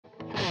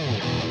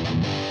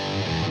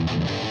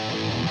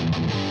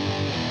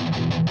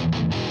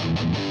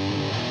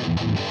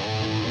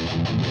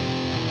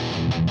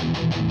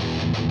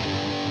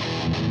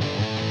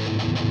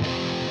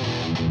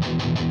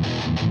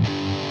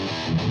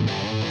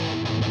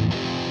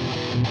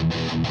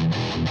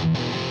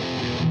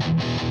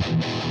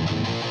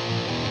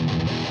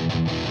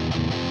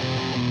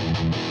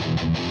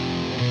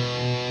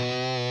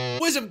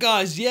What is up,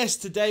 guys? Yes,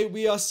 today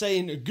we are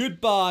saying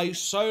goodbye,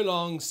 so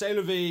long, c'est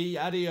la vie,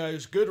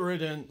 adios, good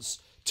riddance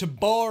to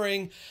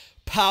boring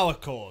power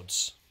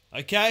chords.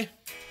 Okay?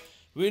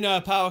 We know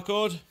a power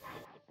chord.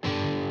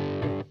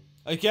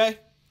 Okay?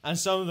 And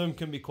some of them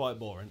can be quite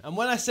boring. And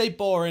when I say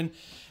boring,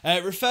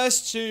 it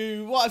refers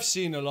to what I've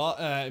seen a lot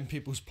in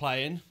people's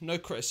playing. No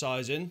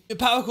criticising. A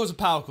power chord's a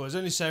power chord. There's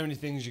only so many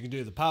things you can do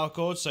with a power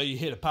chord. So you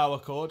hit a power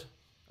chord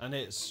and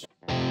it's...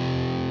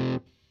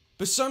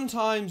 But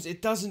sometimes it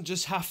doesn't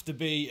just have to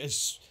be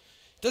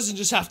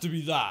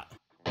that.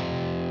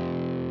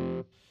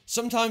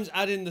 Sometimes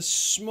adding the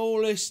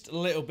smallest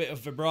little bit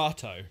of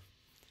vibrato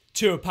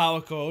to a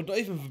power chord, not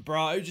even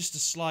vibrato, just a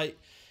slight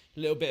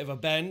little bit of a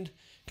bend,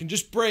 can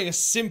just bring a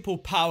simple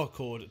power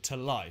chord to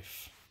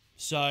life.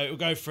 So it'll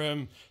go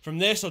from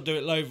this, I'll do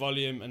it low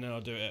volume, and then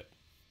I'll do it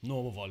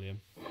normal volume.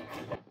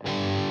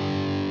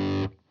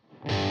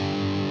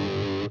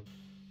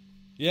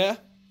 Yeah?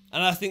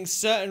 And I think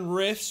certain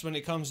riffs, when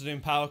it comes to doing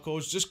power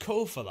chords, just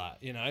call for that,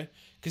 you know?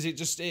 Because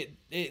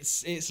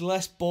it's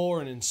less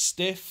boring and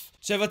stiff.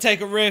 So if I take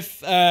a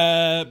riff,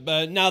 Now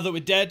That We're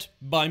Dead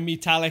by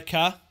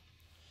Metallica,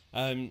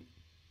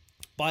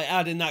 by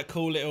adding that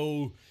cool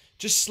little,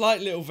 just slight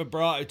little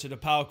vibrato to the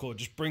power chord,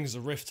 just brings the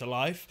riff to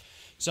life.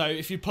 So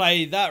if you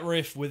play that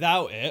riff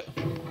without it,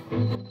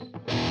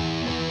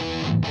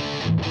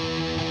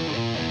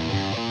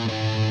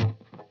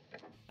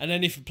 and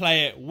then if you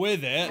play it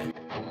with it,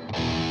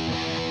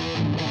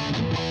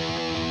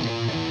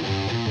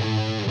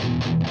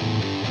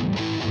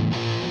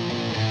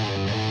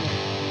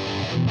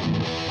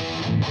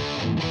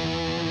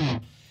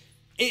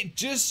 it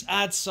just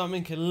adds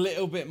something a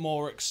little bit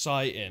more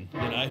exciting, you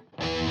know?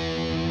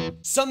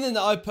 Something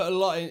that I put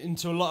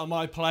into a lot of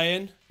my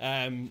playing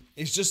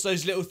is just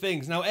those little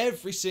things. Now,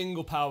 every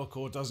single power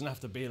chord doesn't have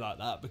to be like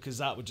that because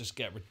that would just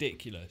get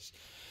ridiculous.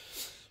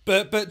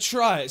 But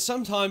try it.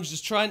 Sometimes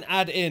just try and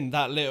add in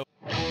that little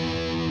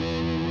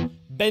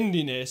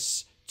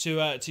bendiness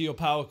to your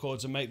power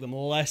chords and make them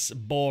less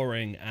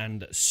boring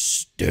and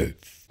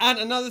stiff. And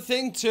another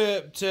thing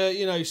to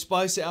you know,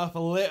 spice it up a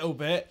little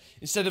bit,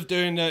 instead of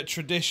doing a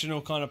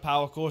traditional kind of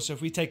power chord, so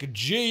if we take a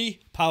G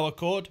power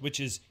chord, which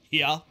is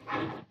here,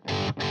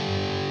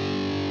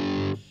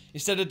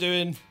 instead of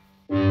doing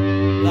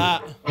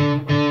that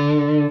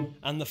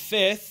and the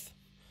fifth,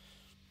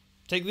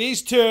 take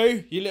these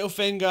two, your little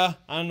finger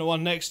and the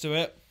one next to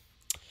it,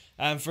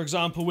 and for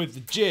example with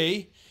the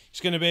G, it's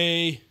going to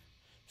be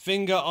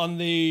finger on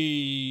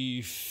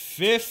the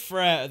 5th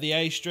fret of the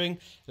A string,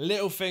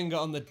 little finger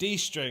on the D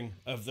string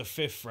of the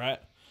 5th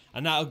fret,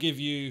 and that'll give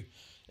you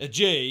a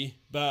G,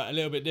 but a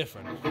little bit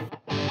different.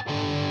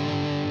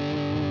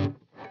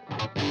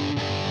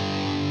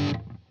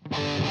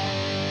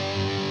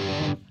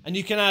 And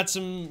you can add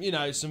some, you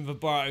know, some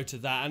vibrato to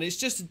that, and it's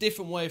just a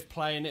different way of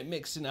playing it,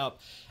 mixing it up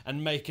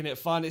and making it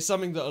fun. It's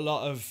something that a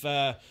lot of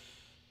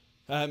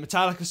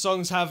Metallica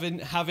songs have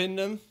in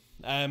them.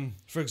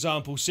 For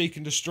example, Seek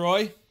and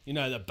Destroy, you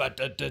know, the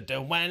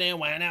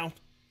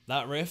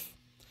that riff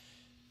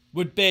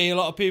would be, a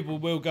lot of people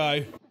will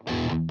go,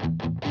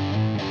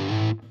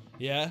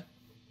 yeah,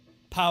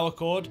 power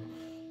chord.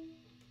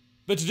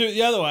 But to do it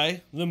the other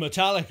way, the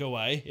Metallica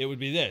way, it would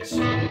be this.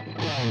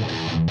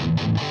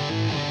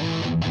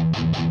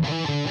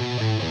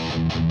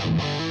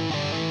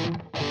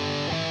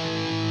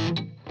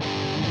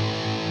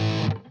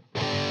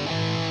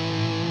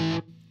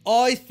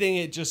 I think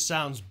it just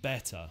sounds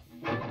better.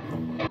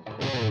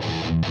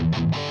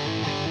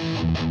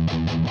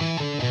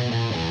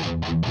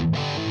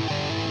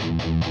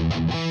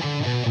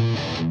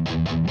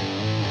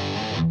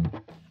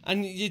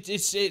 And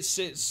it's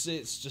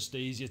just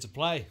easier to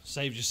play.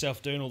 Saves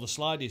yourself doing all the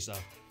slidey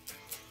stuff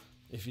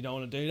if you don't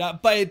want to do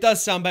that. But it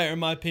does sound better in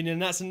my opinion.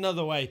 That's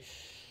another way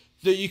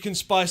that you can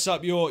spice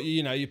up your,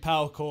 you know, your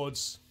power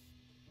chords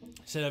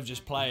instead of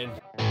just playing.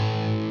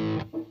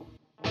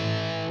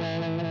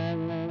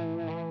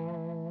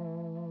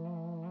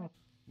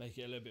 Make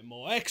it a little bit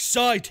more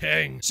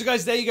exciting. So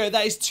guys, there you go.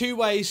 That is 2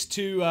 ways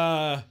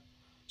to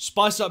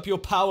spice up your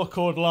power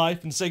chord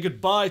life and say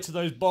goodbye to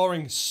those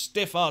boring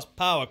stiff-ass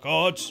power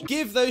chords.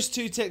 Give those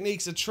 2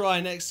 techniques a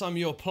try next time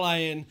you're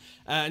playing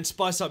and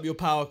spice up your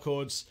power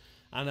chords.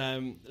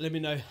 And let me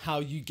know how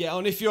you get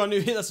on. If you are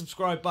new, hit that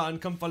subscribe button.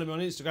 Come follow me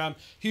on Instagram.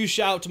 Huge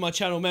shout out to my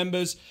channel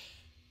members.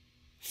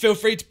 Feel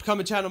free to become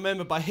a channel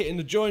member by hitting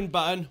the join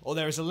button, or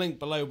there is a link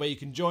below where you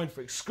can join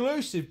for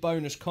exclusive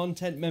bonus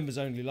content, members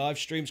only live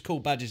streams, cool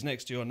badges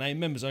next to your name,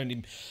 members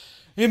only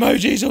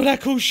emojis, all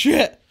that cool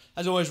shit.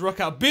 As always, rock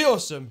out, be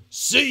awesome,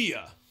 see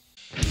ya!